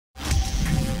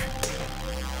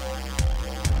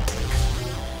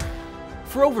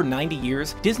For over 90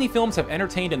 years, Disney films have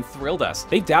entertained and thrilled us.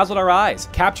 They've dazzled our eyes,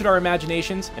 captured our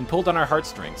imaginations, and pulled on our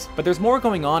heartstrings. But there's more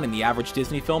going on in the average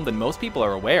Disney film than most people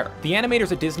are aware. The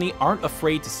animators at Disney aren't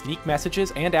afraid to sneak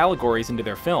messages and allegories into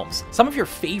their films. Some of your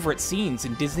favorite scenes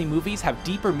in Disney movies have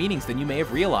deeper meanings than you may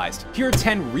have realized. Here are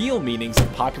 10 real meanings of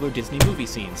popular Disney movie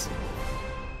scenes.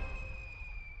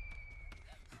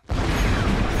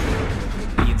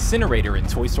 The Incinerator in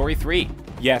Toy Story 3.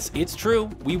 Yes, it's true,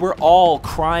 we were all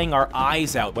crying our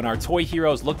eyes out when our toy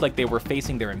heroes looked like they were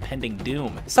facing their impending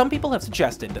doom. Some people have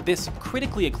suggested that this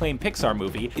critically acclaimed Pixar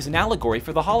movie is an allegory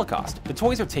for the Holocaust. The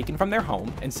toys are taken from their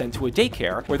home and sent to a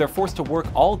daycare where they're forced to work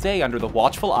all day under the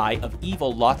watchful eye of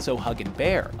evil Lotso Huggin'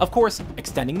 Bear. Of course,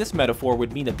 extending this metaphor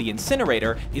would mean that the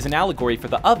Incinerator is an allegory for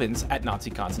the ovens at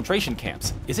Nazi concentration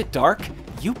camps. Is it dark?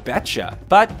 You betcha!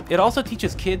 But it also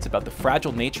teaches kids about the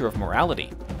fragile nature of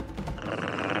morality.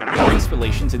 Race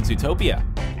relations in Zootopia.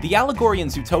 The allegory in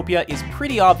Zootopia is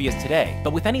pretty obvious today,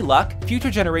 but with any luck, future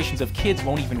generations of kids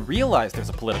won't even realize there's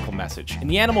a political message. In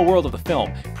the animal world of the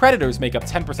film, predators make up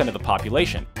 10% of the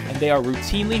population, and they are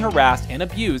routinely harassed and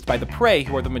abused by the prey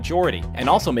who are the majority, and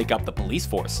also make up the police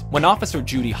force. When Officer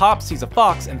Judy Hopps sees a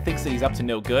fox and thinks that he's up to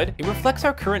no good, it reflects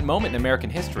our current moment in American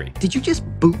history. Did you just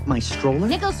boot my stroller?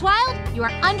 Nicholas Wilde, you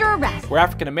are under arrest. Where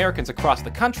African Americans across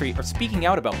the country are speaking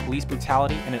out about police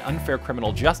brutality and an unfair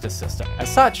criminal justice system. As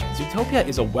such, Zootopia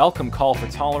is a welcome call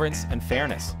for tolerance and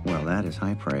fairness. Well, that is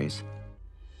high praise.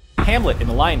 Hamlet in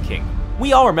The Lion King.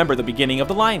 We all remember the beginning of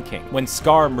The Lion King, when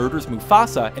Scar murders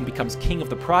Mufasa and becomes king of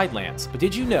the Pride Lands. But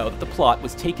did you know that the plot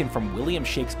was taken from William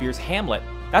Shakespeare's Hamlet?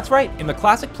 That's right, in the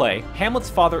classic play, Hamlet's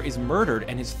father is murdered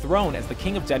and his throne as the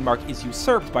King of Denmark is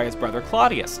usurped by his brother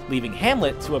Claudius, leaving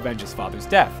Hamlet to avenge his father's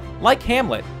death. Like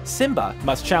Hamlet, Simba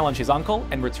must challenge his uncle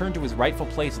and return to his rightful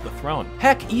place at the throne.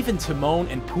 Heck, even Timon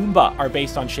and Pumbaa are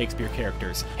based on Shakespeare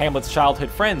characters, Hamlet's childhood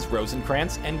friends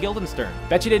Rosencrantz and Guildenstern.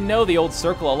 Bet you didn't know the old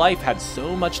Circle of Life had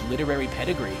so much literary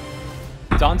pedigree.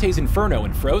 Dante's Inferno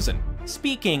in Frozen.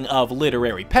 Speaking of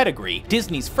literary pedigree,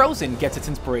 Disney's Frozen gets its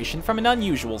inspiration from an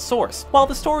unusual source. While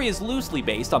the story is loosely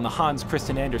based on the Hans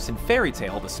Christian Andersen fairy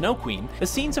tale, The Snow Queen, the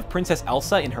scenes of Princess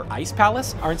Elsa in her ice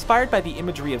palace are inspired by the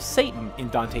imagery of Satan in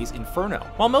Dante's Inferno.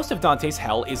 While most of Dante's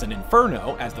hell is an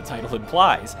inferno, as the title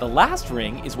implies, the last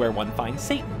ring is where one finds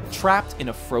Satan, trapped in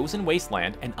a frozen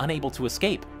wasteland and unable to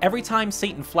escape. Every time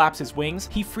Satan flaps his wings,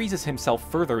 he freezes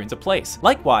himself further into place.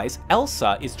 Likewise,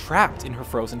 Elsa is trapped in her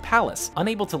frozen palace,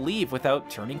 unable to leave without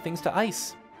turning things to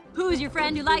ice. Who's your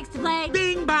friend who likes to play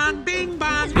Bing Bong, Bing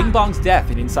Bong? Bing Bong's death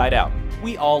in Inside Out.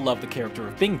 We all love the character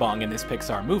of Bing Bong in this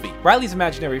Pixar movie. Riley's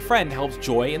imaginary friend helps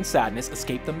joy and sadness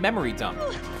escape the memory dump.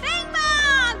 Bing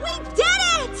Bong! We did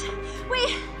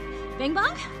it! Bing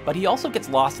Bong? But he also gets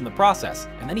lost in the process,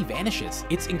 and then he vanishes.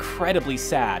 It's incredibly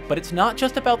sad, but it's not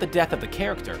just about the death of the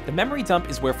character. The memory dump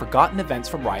is where forgotten events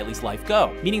from Riley's life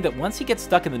go, meaning that once he gets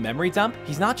stuck in the memory dump,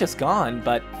 he's not just gone,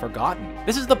 but forgotten.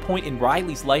 This is the point in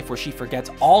Riley's life where she forgets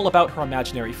all about her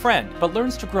imaginary friend, but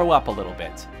learns to grow up a little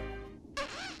bit.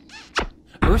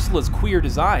 Ursula's queer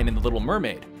design in The Little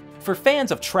Mermaid. For fans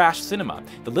of trash cinema,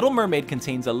 The Little Mermaid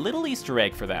contains a little Easter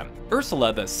egg for them.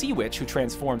 Ursula, the sea witch who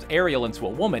transforms Ariel into a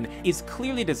woman, is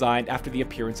clearly designed after the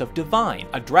appearance of Divine,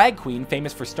 a drag queen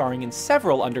famous for starring in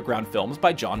several underground films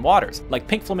by John Waters, like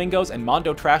Pink Flamingos and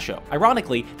Mondo Trasho.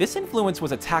 Ironically, this influence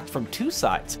was attacked from two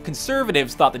sides.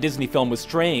 Conservatives thought the Disney film was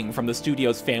straying from the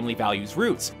studio's family values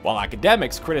roots, while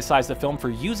academics criticized the film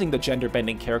for using the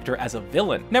gender-bending character as a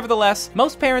villain. Nevertheless,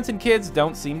 most parents and kids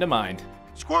don't seem to mind.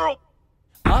 Squirrel!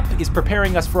 Up is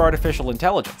preparing us for artificial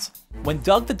intelligence. When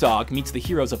Doug the dog meets the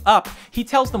heroes of Up, he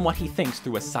tells them what he thinks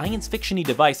through a science fiction-y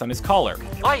device on his collar.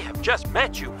 I have just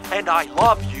met you, and I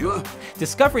love you.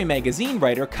 Discovery Magazine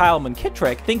writer Kyle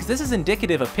McKittrick thinks this is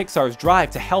indicative of Pixar's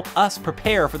drive to help us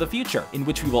prepare for the future, in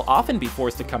which we will often be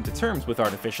forced to come to terms with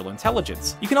artificial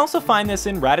intelligence. You can also find this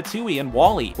in Ratatouille and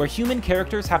WALL-E, where human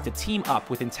characters have to team up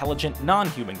with intelligent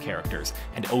non-human characters,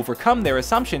 and overcome their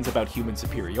assumptions about human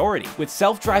superiority. With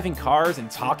self-driving cars and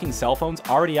talking cell phones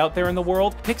already out there in the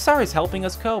world, Pixar is helping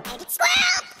us cope.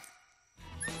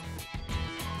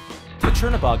 The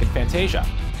Chernabog in Fantasia.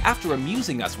 After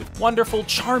amusing us with wonderful,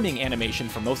 charming animation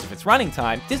for most of its running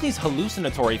time, Disney's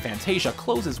hallucinatory Fantasia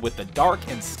closes with the dark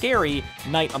and scary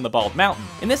Night on the Bald Mountain.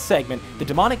 In this segment, the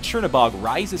demonic Chernabog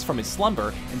rises from his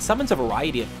slumber and summons a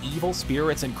variety of evil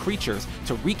spirits and creatures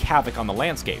to wreak havoc on the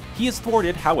landscape. He is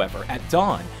thwarted, however, at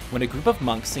dawn, when a group of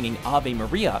monks singing Ave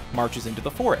Maria marches into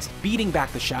the forest, beating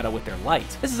back the shadow with their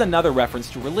light. This is another reference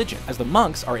to religion, as the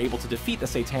monks are able to defeat the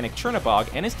satanic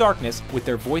Chernabog and his darkness with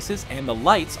their voices and the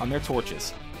lights on their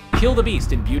torches. Kill the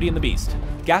Beast in Beauty and the Beast.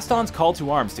 Gaston's call to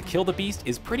arms to kill the Beast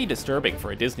is pretty disturbing for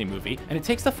a Disney movie, and it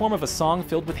takes the form of a song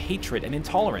filled with hatred and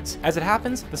intolerance. As it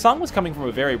happens, the song was coming from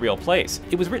a very real place.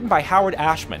 It was written by Howard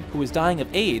Ashman, who was dying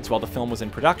of AIDS while the film was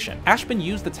in production. Ashman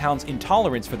used the town's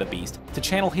intolerance for the Beast to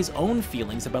channel his own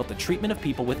feelings about the treatment of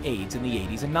people with AIDS in the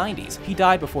 80s and 90s. He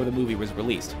died before the movie was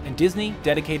released, and Disney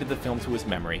dedicated the film to his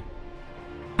memory.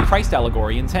 Christ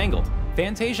allegory in Tangled.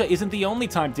 Fantasia isn't the only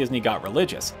time Disney got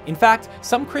religious. In fact,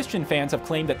 some Christian fans have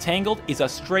claimed that Tangled is a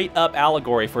straight-up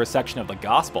allegory for a section of the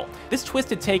gospel. This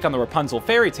twisted take on the Rapunzel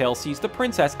fairy tale sees the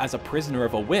princess as a prisoner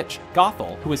of a witch,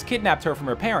 Gothel, who has kidnapped her from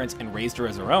her parents and raised her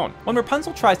as her own. When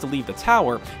Rapunzel tries to leave the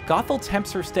tower, Gothel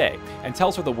tempts her stay and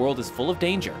tells her the world is full of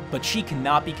danger, but she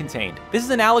cannot be contained. This is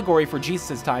an allegory for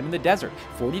Jesus' time in the desert,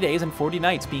 40 days and 40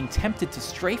 nights being tempted to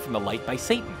stray from the light by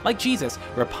Satan. Like Jesus,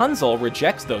 Rapunzel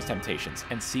rejects those temptations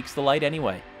and seeks the light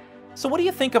anyway. So what do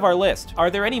you think of our list?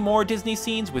 Are there any more Disney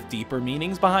scenes with deeper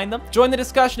meanings behind them? Join the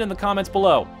discussion in the comments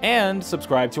below, and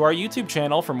subscribe to our YouTube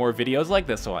channel for more videos like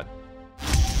this one.